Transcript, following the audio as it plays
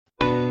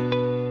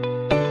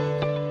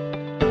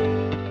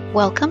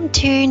Welcome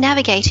to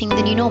Navigating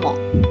the New Normal,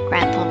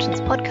 Grant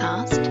Thornton's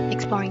podcast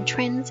exploring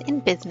trends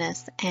in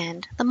business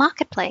and the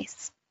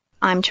marketplace.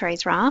 I'm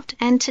Therese Raft,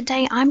 and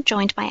today I'm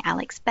joined by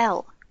Alex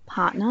Bell,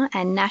 partner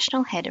and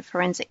national head of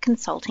forensic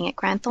consulting at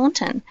Grant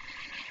Thornton.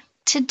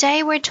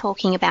 Today we're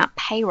talking about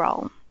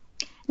payroll.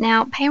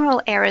 Now,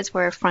 payroll errors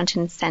were front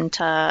and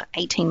center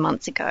 18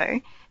 months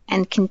ago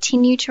and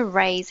continue to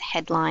raise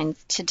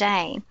headlines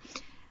today.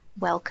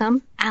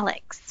 Welcome,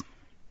 Alex.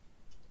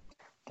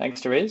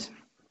 Thanks, Therese.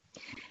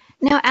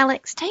 Now,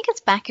 Alex, take us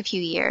back a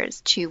few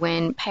years to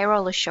when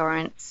payroll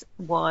assurance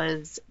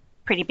was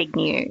pretty big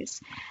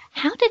news.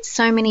 How did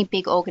so many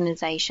big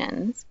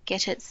organizations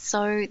get it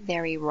so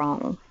very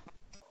wrong?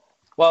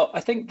 Well, I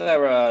think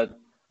there are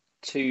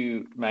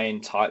two main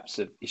types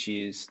of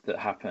issues that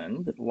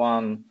happened.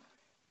 One,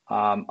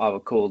 I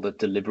would call the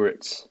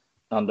deliberate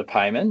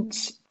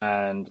underpayments,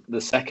 and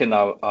the second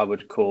I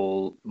would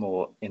call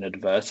more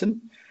inadvertent.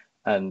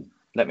 And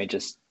let me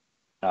just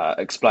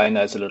explain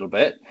those a little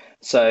bit.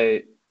 So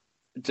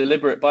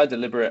by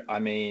deliberate, I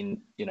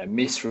mean,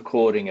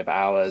 misrecording of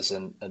hours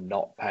and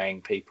not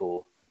paying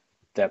people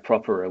their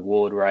proper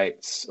award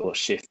rates or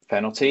shift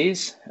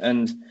penalties.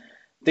 And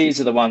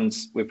these are the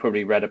ones we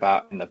probably read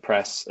about in the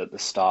press at the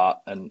start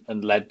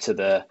and led to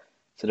the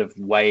sort of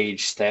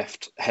wage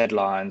theft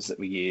headlines that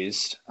we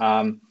used,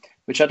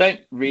 which I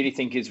don't really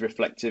think is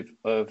reflective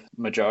of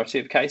majority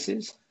of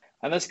cases.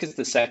 And that's because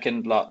the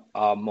second lot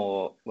are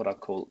more what I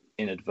call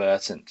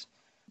inadvertent.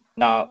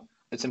 Now,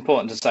 it's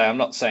important to say I'm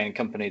not saying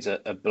companies are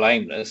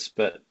blameless,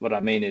 but what I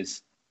mean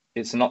is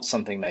it's not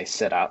something they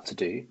set out to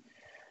do.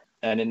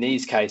 And in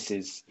these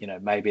cases,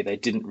 maybe they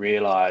didn't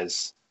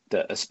realize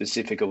that a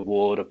specific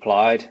award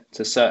applied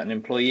to certain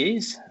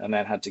employees and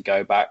then had to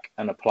go back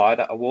and apply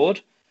that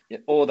award,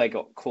 or they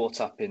got caught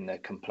up in the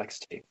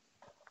complexity.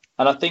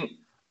 And I think,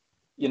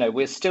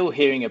 we're still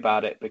hearing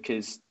about it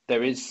because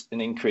there is an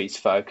increased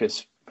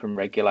focus from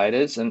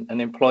regulators and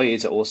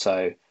employees are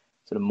also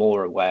sort of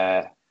more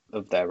aware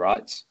of their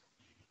rights.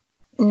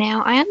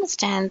 Now, I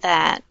understand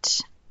that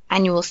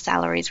annual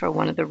salaries were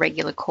one of the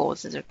regular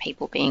causes of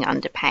people being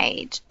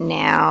underpaid.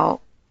 Now,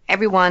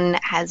 everyone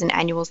has an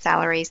annual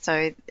salary, so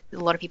a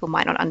lot of people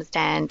might not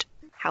understand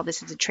how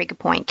this is a trigger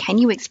point. Can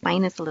you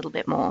explain this a little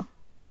bit more?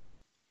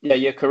 Yeah,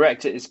 you're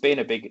correct. It's been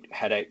a big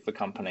headache for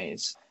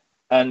companies.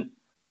 And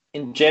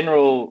in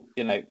general,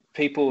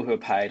 people who are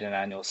paid an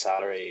annual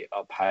salary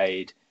are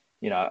paid,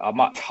 a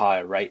much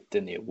higher rate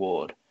than the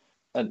award.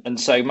 And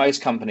so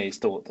most companies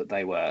thought that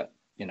they were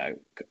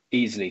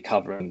easily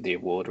covering the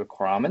award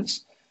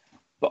requirements.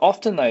 But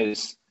often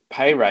those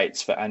pay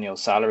rates for annual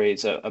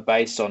salaries are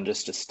based on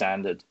just a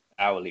standard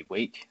hourly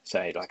week,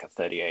 say like a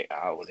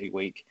 38-hourly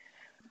week.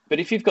 But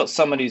if you've got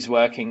somebody who's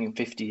working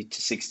 50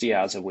 to 60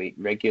 hours a week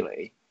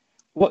regularly,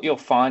 what you'll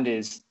find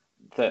is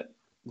that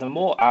the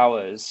more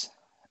hours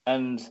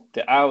and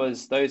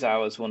those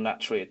hours will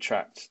naturally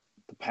attract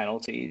the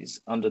penalties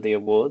under the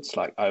awards,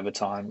 like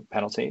overtime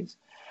penalties.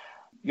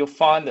 You'll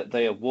find that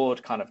the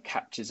award kind of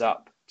catches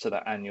up to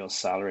the annual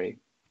salary.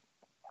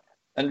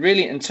 And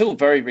really, until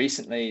very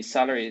recently,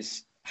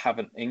 salaries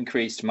haven't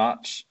increased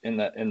much in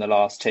the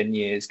last 10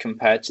 years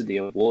compared to the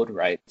award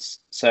rates.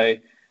 So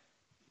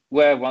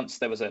where once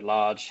there was a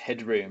large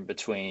headroom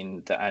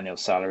between the annual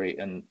salary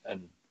and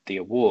the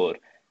award,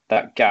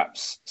 that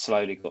gap's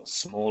slowly got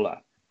smaller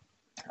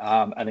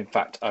and in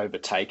fact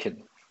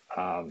overtaken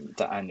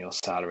the annual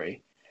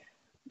salary.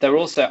 There are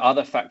also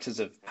other factors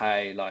of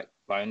pay like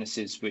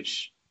bonuses,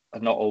 which are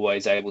not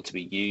always able to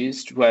be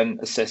used when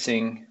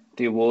assessing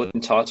the award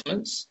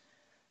entitlements.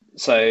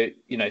 So,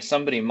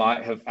 somebody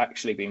might have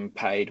actually been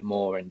paid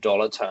more in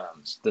dollar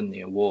terms than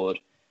the award,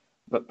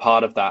 but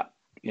part of that,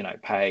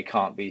 pay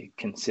can't be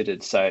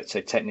considered. So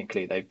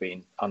technically they've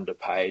been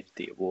underpaid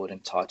the award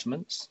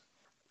entitlements.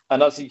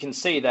 And as you can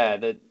see there,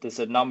 that there's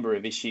a number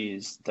of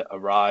issues that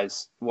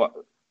arise.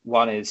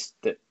 One is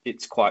that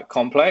it's quite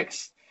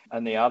complex,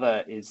 and the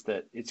other is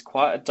that it's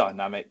quite a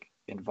dynamic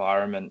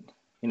environment.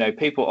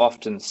 People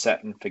often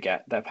set and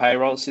forget their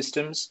payroll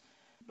systems,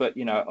 but,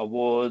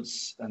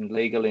 awards and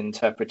legal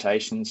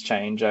interpretations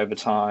change over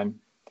time.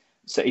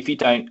 So if you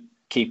don't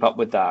keep up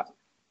with that,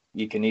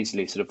 you can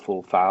easily sort of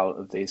fall foul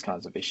of these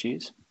kinds of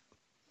issues.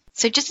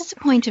 So just as a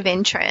point of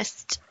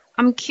interest,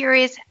 I'm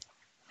curious,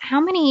 how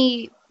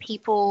many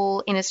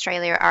people in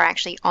Australia are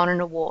actually on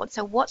an award?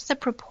 So what's the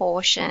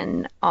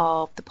proportion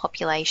of the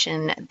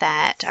population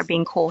that are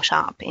being caught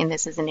up in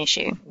this as an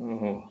issue?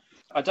 Mm-hmm.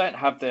 I don't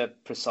have the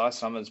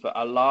precise numbers, but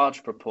a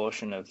large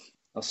proportion of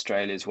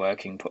Australia's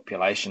working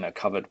population are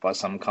covered by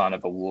some kind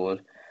of award,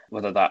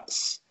 whether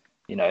that's,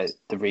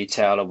 the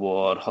retail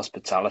award,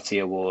 hospitality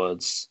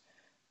awards,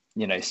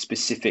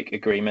 specific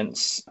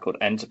agreements called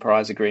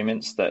enterprise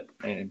agreements that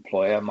an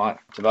employer might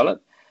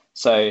develop.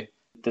 So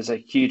there's a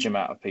huge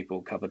amount of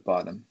people covered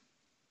by them.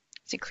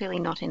 So clearly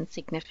not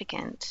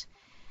insignificant.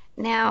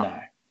 Now, No.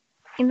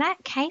 In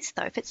that case,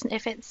 though,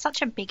 if it's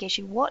such a big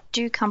issue, what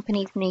do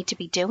companies need to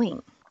be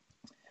doing?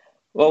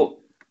 Well,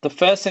 the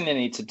first thing they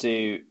need to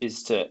do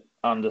is to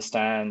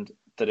understand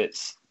that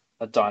it's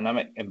a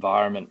dynamic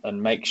environment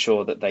and make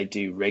sure that they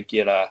do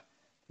regular,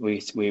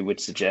 we would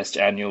suggest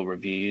annual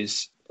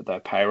reviews of their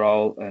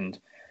payroll and,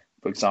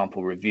 for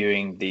example,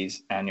 reviewing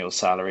these annual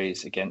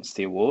salaries against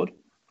the award.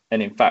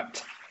 And in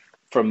fact,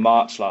 from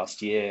March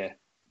last year,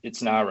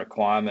 it's now a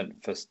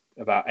requirement for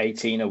about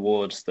 18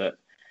 awards that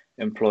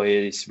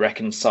employees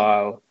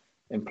reconcile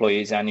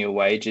employees' annual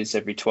wages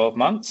every 12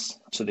 months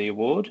to the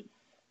award.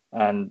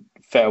 And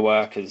Fair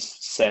Work has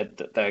said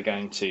that they're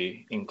going to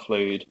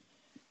include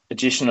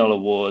additional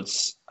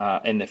awards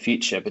in the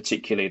future,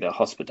 particularly the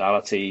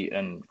hospitality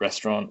and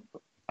restaurant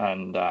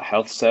and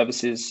health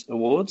services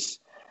awards,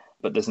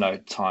 but there's no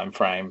time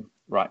frame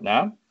right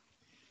now.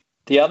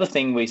 The other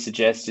thing we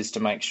suggest is to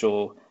make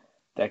sure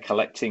they're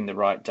collecting the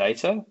right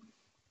data.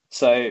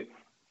 So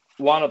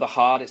one of the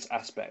hardest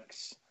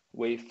aspects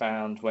we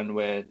found when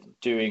we're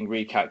doing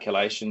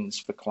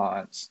recalculations for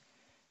clients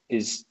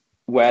is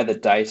where the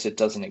data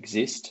doesn't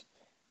exist.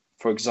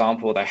 For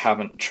example, they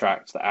haven't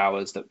tracked the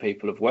hours that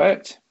people have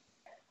worked.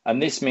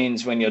 And this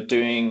means when you're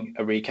doing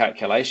a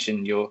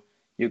recalculation,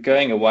 you're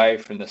going away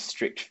from the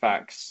strict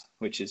facts,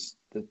 which is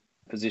the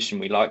position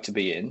we like to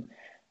be in.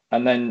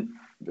 And then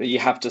you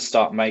have to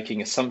start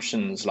making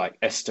assumptions like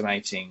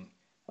estimating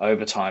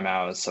overtime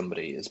hours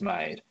somebody has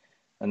made.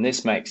 And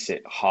this makes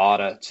it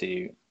harder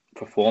to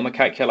perform a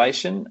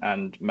calculation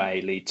and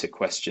may lead to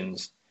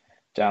questions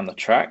down the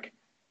track.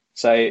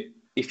 So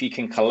if you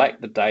can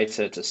collect the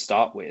data to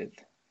start with,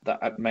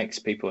 that makes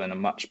people in a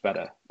much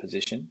better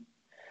position.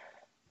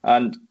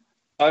 And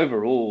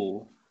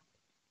overall,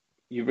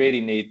 you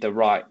really need the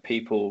right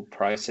people,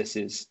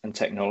 processes, and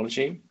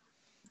technology.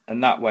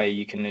 And that way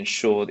you can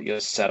ensure that you're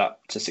set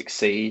up to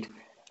succeed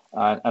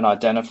and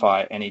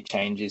identify any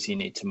changes you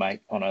need to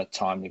make on a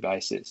timely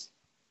basis.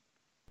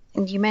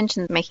 And you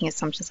mentioned making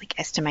assumptions like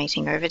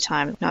estimating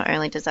overtime. Not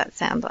only does that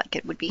sound like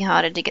it would be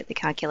harder to get the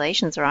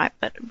calculations right,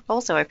 but it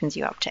also opens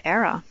you up to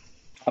error.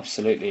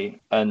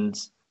 Absolutely. And,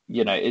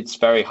 it's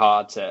very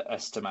hard to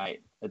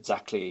estimate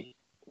exactly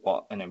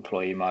what an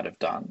employee might have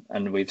done.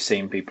 And we've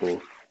seen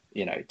people,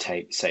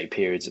 take, say,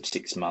 periods of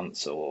 6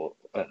 months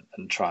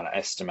and trying to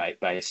estimate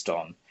based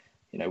on,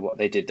 what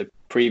they did the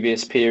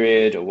previous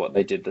period or what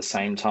they did the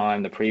same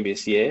time the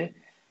previous year.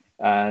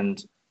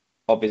 And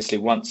obviously,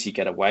 once you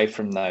get away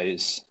from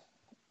those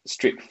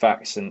strict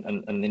facts and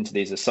into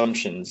these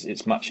assumptions,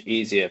 it's much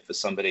easier for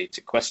somebody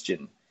to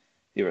question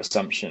your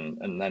assumption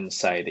and then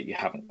say that you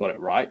haven't got it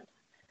right.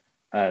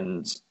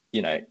 And,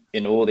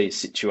 in all these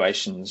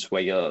situations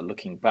where you're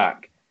looking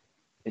back,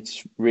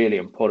 it's really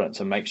important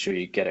to make sure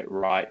you get it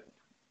right,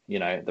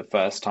 the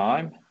first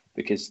time,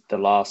 because the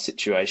last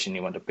situation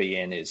you want to be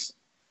in is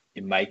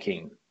you're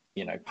making,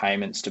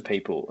 payments to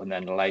people and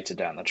then later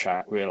down the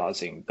track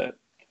realizing that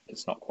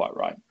it's not quite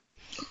right.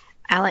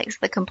 Alex,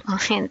 the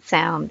compliance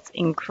sounds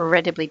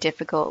incredibly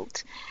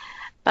difficult,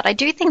 but I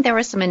do think there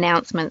were some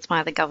announcements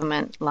by the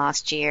government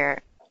last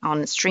year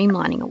on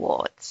streamlining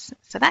awards.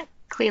 So that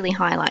clearly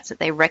highlights that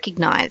they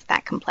recognise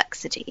that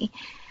complexity.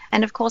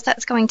 And of course,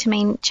 that's going to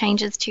mean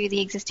changes to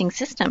the existing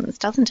systems,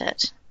 doesn't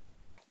it?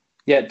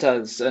 Yeah, it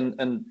does.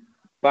 And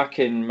back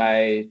in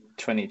May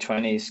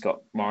 2020,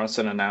 Scott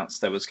Morrison announced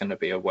there was going to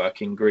be a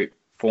working group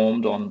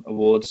formed on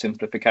award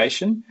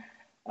simplification.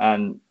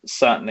 And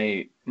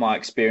certainly my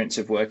experience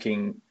of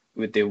working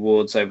with the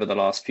awards over the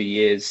last few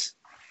years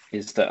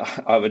is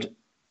that I would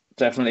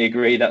definitely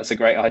agree that's a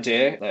great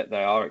idea, that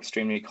they are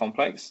extremely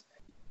complex.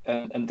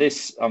 And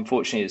this,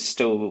 unfortunately, is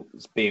still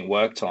being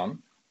worked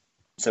on.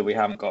 So we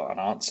haven't got an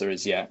answer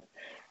as yet.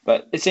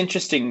 But it's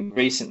interesting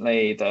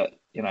recently that,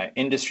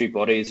 industry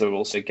bodies are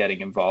also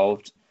getting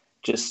involved.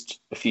 Just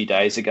a few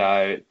days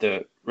ago,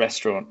 the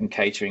Restaurant and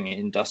Catering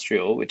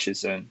Industrial, which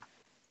is an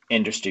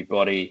industry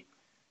body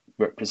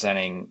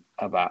representing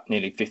about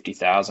nearly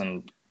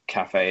 50,000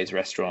 cafes,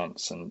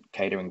 restaurants, and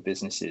catering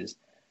businesses,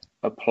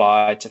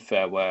 applied to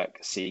Fair Work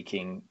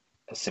seeking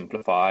a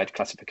simplified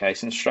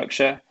classification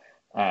structure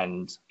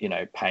and,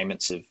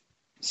 payments of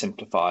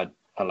simplified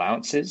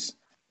allowances.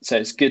 So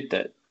it's good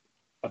that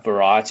a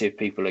variety of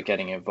people are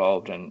getting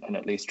involved and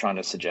at least trying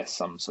to suggest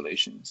some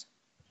solutions.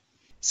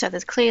 So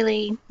there's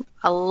clearly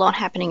a lot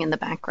happening in the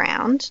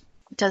background.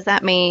 Does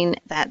that mean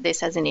that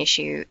this as an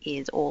issue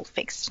is all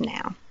fixed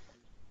now?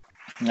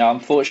 No,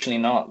 unfortunately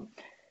not.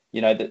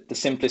 The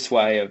simplest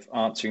way of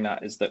answering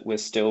that is that we're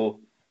still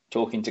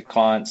talking to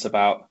clients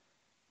about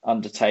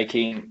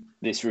undertaking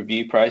this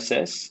review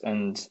process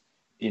and,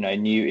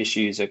 new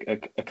issues are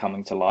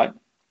coming to light.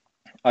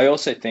 I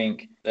also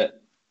think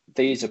that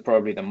these are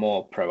probably the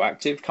more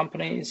proactive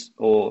companies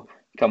or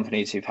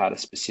companies who've had a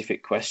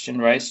specific question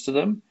raised to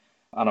them.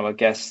 And I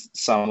guess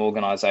some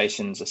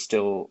organizations are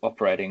still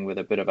operating with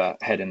a bit of a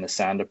head in the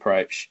sand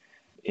approach,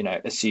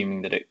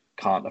 assuming that it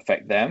can't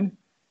affect them.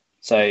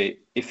 So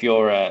if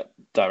you're a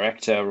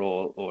director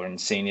or in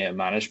senior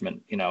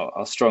management,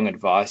 our strong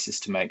advice is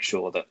to make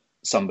sure that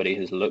somebody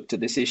has looked at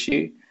this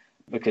issue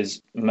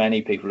because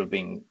many people have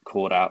been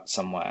caught out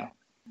somewhere.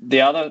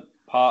 The other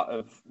part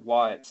of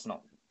why it's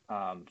not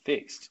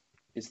fixed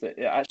is that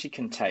it actually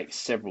can take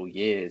several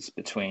years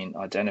between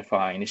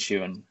identifying an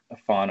issue and a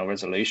final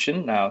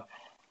resolution. Now,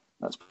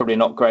 that's probably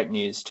not great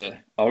news to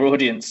our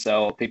audience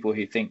or people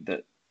who think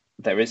that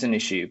there is an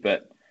issue,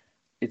 but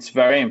it's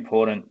very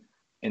important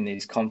in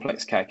these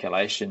complex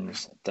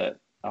calculations that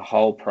a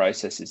whole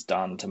process is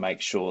done to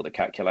make sure the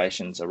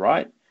calculations are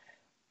right.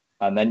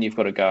 And then you've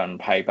got to go and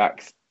pay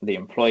back the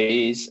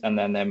employees, and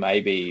then there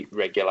may be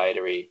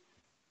regulatory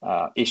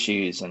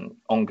issues and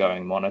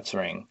ongoing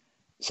monitoring.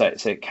 So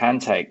it can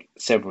take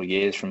several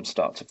years from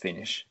start to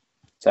finish.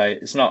 So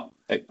it's not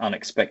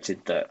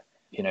unexpected that,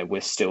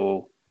 we're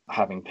still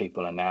having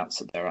people announce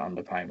that there are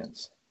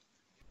underpayments.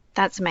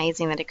 That's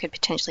amazing that it could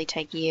potentially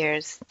take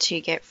years to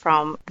get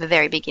from the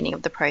very beginning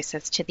of the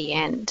process to the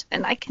end.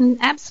 And I can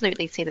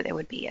absolutely see that there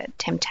would be a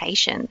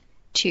temptation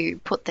to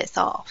put this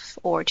off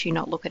or to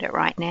not look at it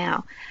right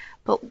now.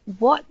 But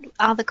what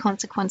are the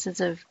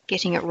consequences of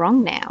getting it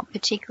wrong now,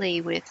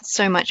 particularly with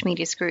so much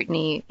media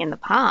scrutiny in the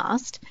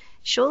past?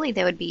 Surely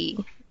there would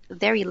be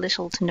very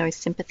little to no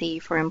sympathy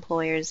for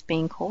employers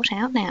being caught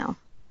out now.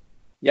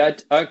 Yeah,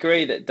 I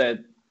agree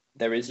that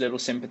there is little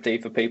sympathy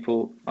for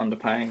people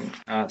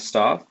underpaying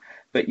staff,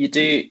 but you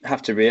do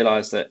have to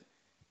realise that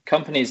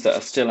companies that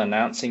are still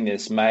announcing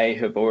this may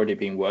have already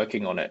been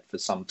working on it for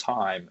some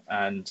time,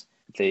 and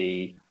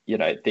the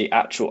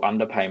actual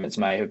underpayments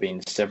may have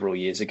been several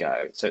years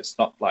ago. So it's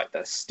not like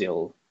they're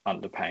still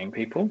underpaying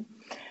people.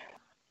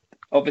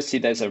 Obviously,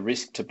 there's a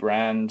risk to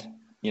brand,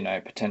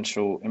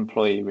 potential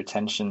employee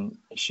retention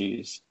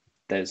issues.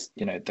 There's,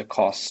 the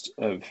cost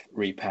of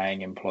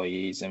repaying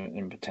employees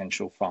and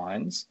potential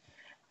fines.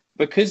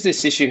 Because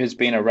this issue has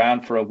been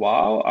around for a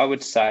while, I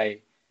would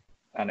say,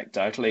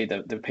 anecdotally,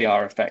 the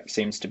PR effect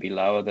seems to be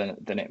lower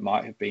than it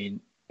might have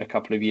been a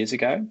couple of years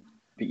ago.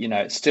 But,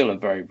 it's still a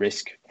very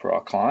risk for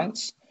our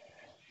clients.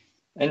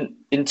 And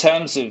in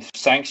terms of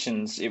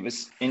sanctions, it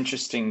was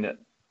interesting that,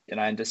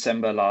 in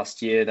December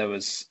last year, there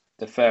was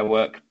the Fair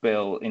Work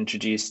Bill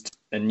introduced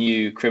a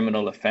new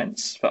criminal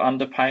offence for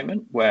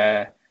underpayment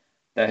where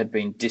there had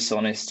been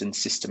dishonest and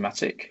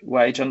systematic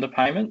wage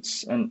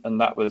underpayments. And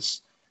that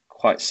was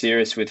quite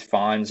serious, with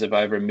fines of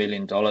over $1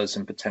 million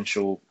and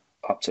potential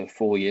up to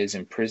 4 years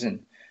in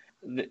prison.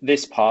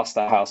 This passed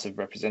the House of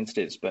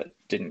Representatives, but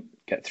didn't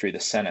get through the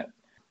Senate.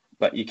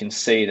 But you can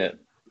see that,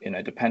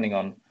 depending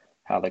on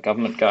how the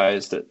government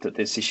goes, that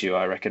this issue,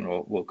 I reckon,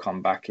 will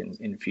come back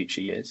in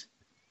future years.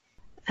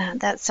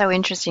 That's so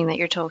interesting that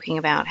you're talking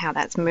about how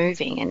that's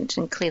moving,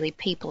 and clearly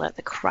people are at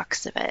the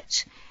crux of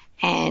it.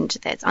 And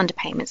there's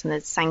underpayments and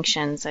there's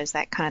sanctions, there's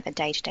that kind of the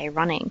day-to-day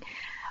running.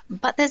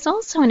 But there's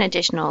also an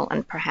additional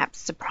and perhaps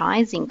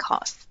surprising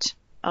cost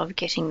of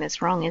getting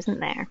this wrong, isn't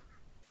there?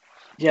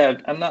 Yeah,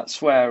 and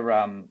that's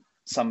where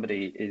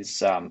somebody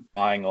is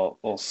buying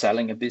or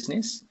selling a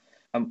business.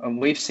 And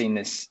we've seen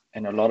this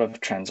in a lot of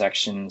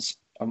transactions.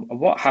 And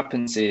what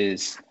happens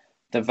is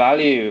the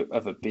value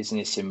of a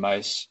business in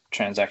most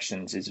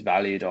transactions is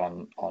valued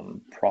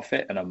on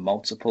profit and a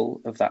multiple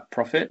of that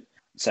profit.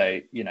 So,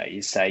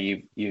 you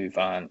say you've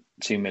earned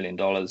 $2 million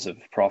of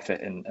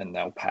profit and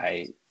they'll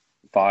pay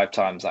 5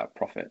 times that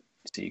profit.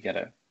 So you get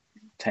a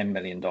 $10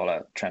 million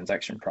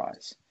transaction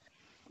price.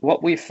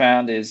 What we've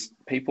found is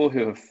people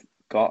who have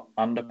got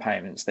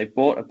underpayments, they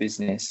bought a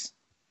business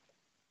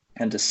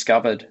and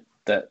discovered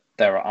that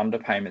there are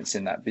underpayments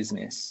in that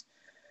business.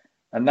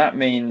 And that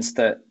means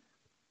that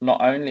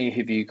not only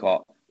have you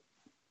got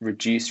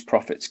reduced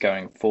profits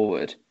going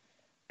forward,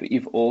 but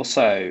you've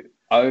also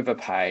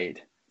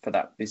overpaid for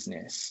that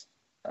business.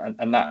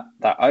 And that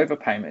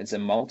overpayment is a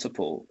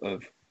multiple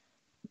of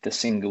the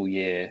single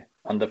year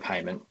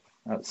underpayment.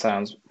 That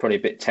sounds probably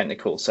a bit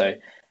technical. So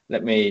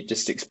let me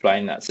just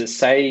explain that. So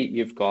say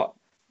you've bought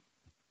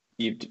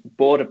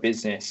a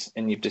business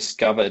and you've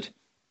discovered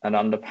an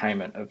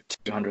underpayment of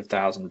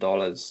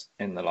 $200,000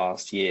 in the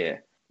last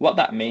year. What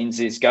that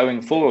means is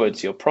going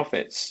forwards, your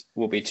profits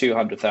will be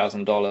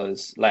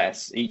 $200,000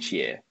 less each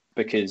year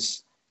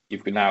because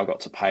you've now got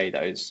to pay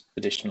those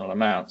additional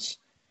amounts.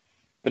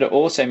 But it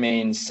also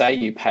means, say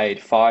you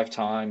paid 5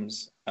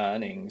 times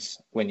earnings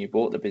when you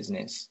bought the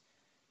business,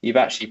 you've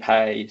actually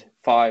paid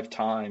 5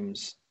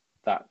 times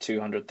that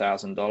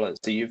 $200,000.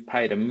 So you've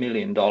paid $1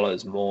 million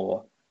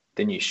more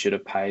than you should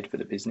have paid for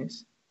the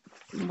business.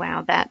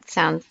 Wow, that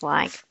sounds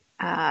like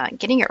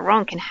getting it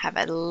wrong can have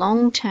a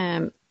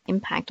long-term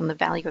impact on the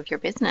value of your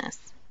business.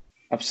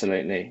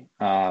 Absolutely.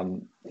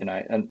 And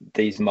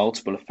these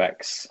multiple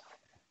effects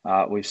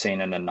we've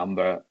seen in a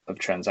number of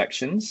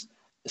transactions.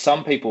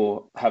 Some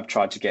people have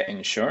tried to get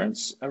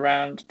insurance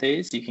around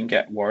these. You can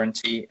get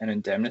warranty and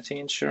indemnity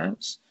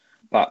insurance,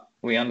 but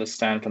we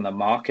understand from the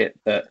market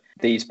that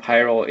these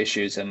payroll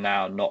issues are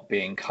now not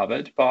being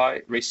covered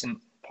by recent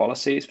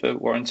policies for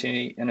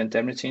warranty and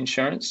indemnity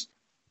insurance,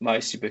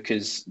 mostly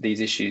because these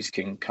issues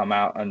can come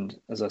out and,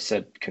 as I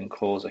said, can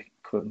cause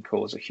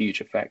a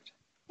huge effect.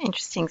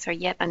 Interesting. So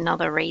yet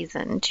another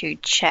reason to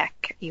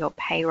check your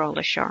payroll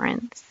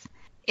assurance.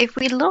 If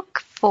we look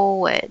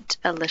forward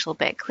a little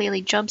bit,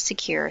 clearly job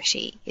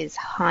security is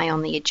high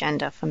on the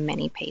agenda for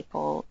many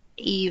people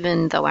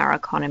even though our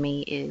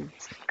economy is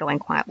going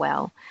quite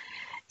well.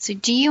 So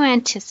do you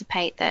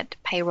anticipate that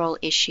payroll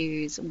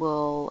issues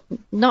will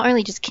not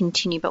only just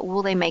continue, but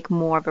will they make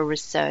more of a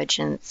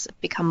resurgence,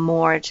 become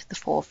more to the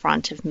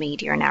forefront of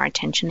media and our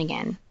attention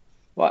again?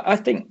 Well, I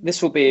think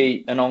this will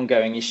be an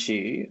ongoing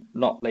issue,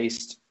 not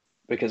least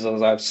because,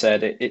 as I've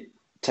said, it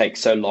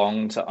takes so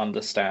long to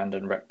understand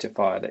and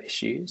rectify the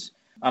issues.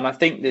 And I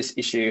think this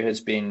issue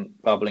has been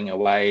bubbling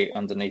away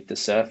underneath the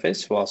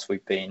surface whilst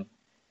we've been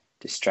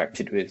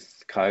distracted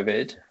with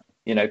COVID.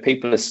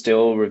 People are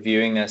still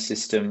reviewing their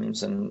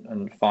systems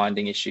and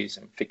finding issues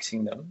and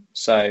fixing them.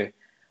 So,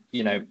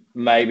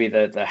 maybe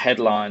the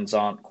headlines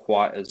aren't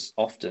quite as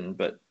often,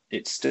 but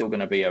it's still going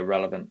to be a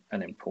relevant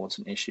and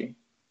important issue.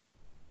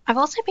 I've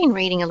also been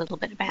reading a little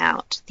bit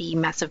about the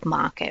massive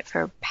market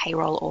for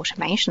payroll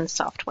automation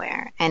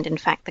software. And in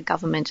fact, the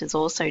government is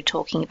also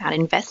talking about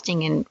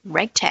investing in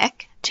RegTech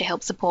to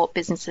help support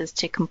businesses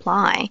to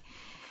comply.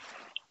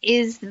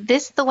 Is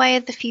this the way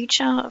of the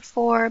future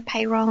for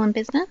payroll and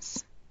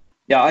business?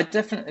 Yeah, I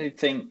definitely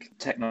think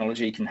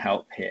technology can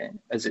help here,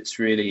 as it's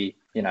really,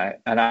 an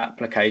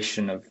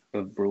application of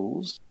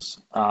rules.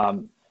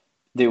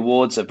 The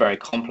awards are very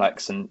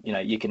complex, and,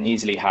 you can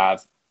easily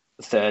have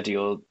 30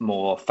 or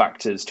more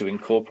factors to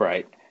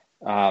incorporate.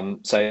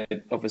 So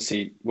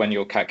obviously when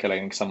you're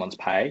calculating someone's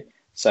pay,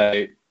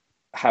 so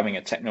having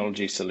a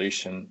technology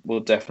solution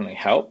will definitely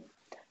help.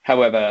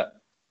 However,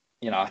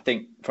 I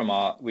think from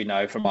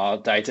our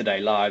day-to-day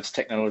lives,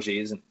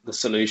 technology isn't the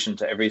solution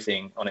to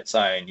everything on its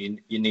own.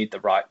 You need the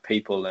right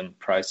people and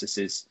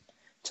processes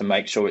to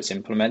make sure it's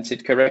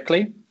implemented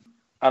correctly.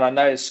 And I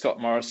know Scott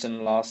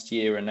Morrison last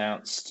year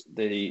announced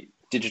the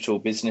Digital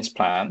Business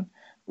Plan,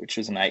 which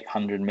was an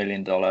 $800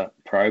 million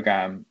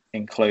program,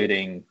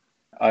 including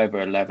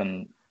over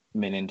 $11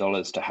 million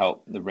to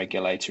help the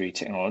regulatory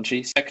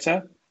technology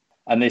sector.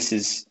 And this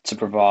is to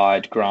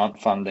provide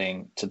grant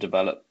funding to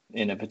develop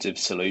innovative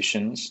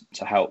solutions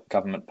to help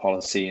government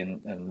policy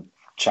and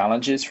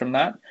challenges from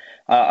that.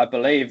 I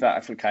believe that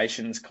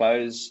applications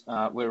close.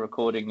 We're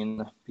recording in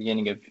the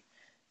beginning of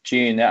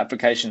June. The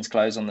applications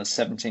close on the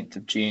 17th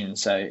of June.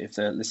 So if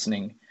they're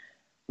listening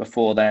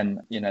before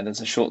then,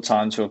 there's a short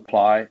time to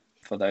apply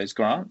for those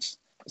grants.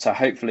 So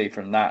hopefully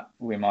from that,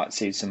 we might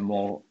see some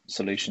more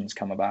solutions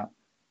come about.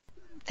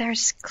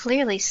 There's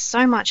clearly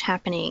so much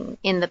happening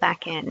in the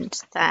back end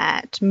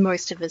that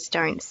most of us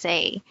don't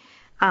see.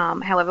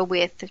 However,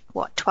 with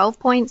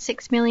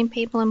 12.6 million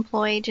people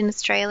employed in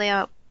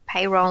Australia,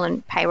 payroll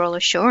and payroll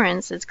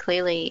assurance is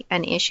clearly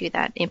an issue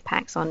that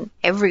impacts on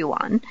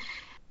everyone.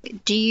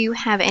 Do you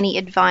have any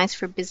advice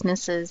for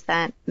businesses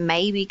that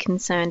may be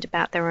concerned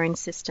about their own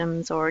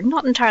systems or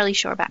not entirely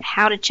sure about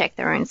how to check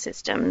their own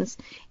systems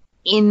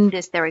in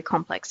this very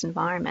complex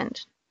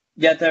environment?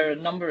 Yeah, there are a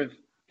number of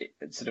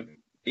sort of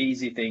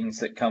easy things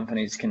that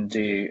companies can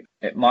do.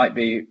 It might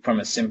be from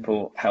a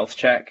simple health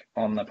check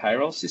on the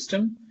payroll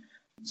system.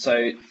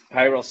 So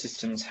payroll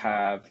systems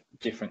have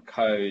different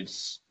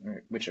codes,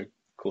 which are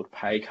called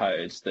pay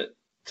codes, that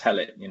tell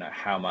it,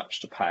 how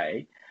much to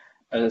pay.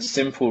 A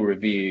simple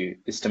review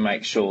is to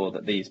make sure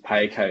that these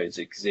pay codes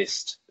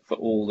exist for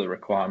all the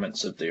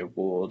requirements of the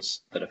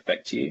awards that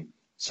affect you.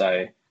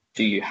 So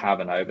do you have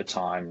an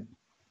overtime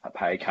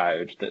pay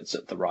code that's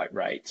at the right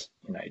rate?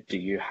 Do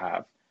you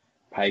have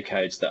pay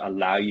codes that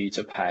allow you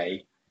to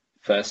pay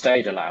first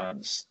aid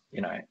allowance?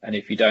 And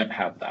if you don't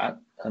have that,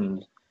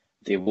 and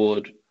the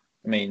award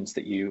means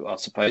that you are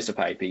supposed to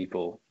pay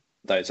people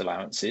those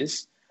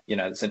allowances,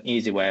 it's an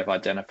easy way of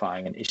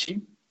identifying an issue.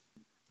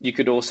 You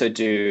could also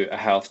do a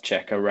health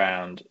check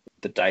around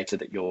the data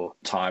that your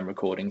time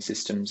recording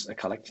systems are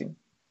collecting.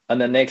 And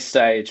the next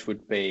stage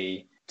would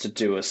be to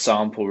do a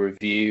sample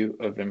review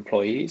of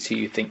employees who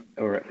you think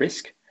are at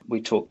risk. We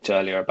talked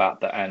earlier about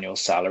the annual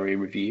salary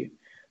review,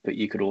 but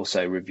you could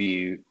also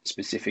review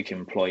specific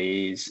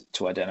employees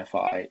to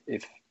identify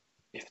if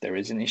there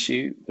is an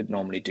issue. We'd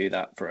normally do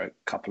that for a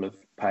couple of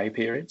pay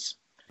periods.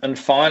 And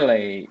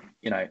finally,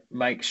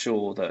 make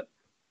sure that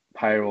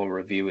payroll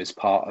review is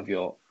part of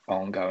your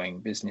ongoing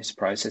business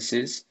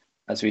processes.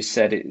 As we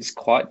said, it is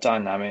quite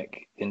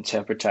dynamic.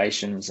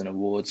 Interpretations and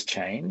awards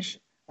change,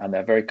 and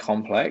they're very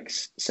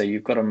complex. So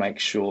you've got to make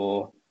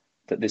sure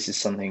that this is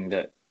something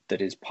that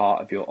is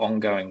part of your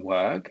ongoing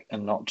work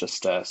and not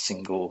just a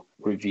single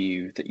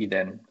review that you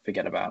then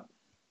forget about.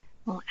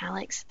 Well,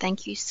 Alex,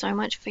 thank you so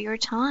much for your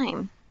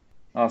time.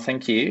 Oh,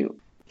 thank you.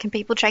 Can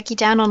people track you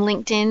down on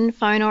LinkedIn,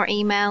 phone or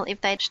email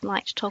if they'd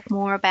like to talk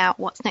more about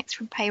what's next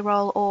for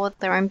payroll or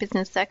their own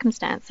business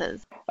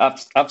circumstances?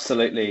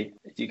 Absolutely.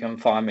 You can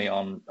find me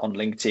on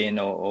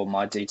LinkedIn or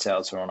my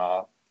details are on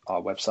our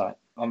website.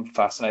 I'm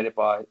fascinated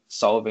by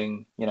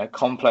solving,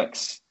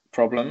 complex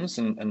problems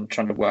and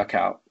trying to work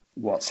out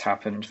what's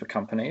happened for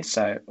companies.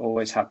 So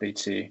always happy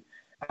to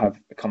have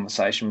a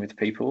conversation with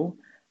people.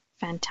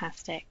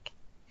 Fantastic.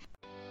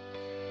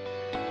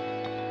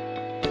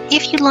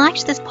 If you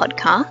liked this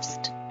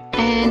podcast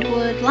and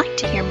would like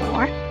to hear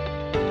more,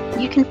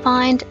 you can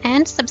find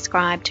and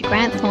subscribe to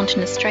Grant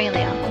Thornton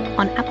Australia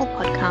on Apple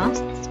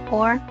Podcasts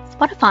or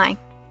Spotify.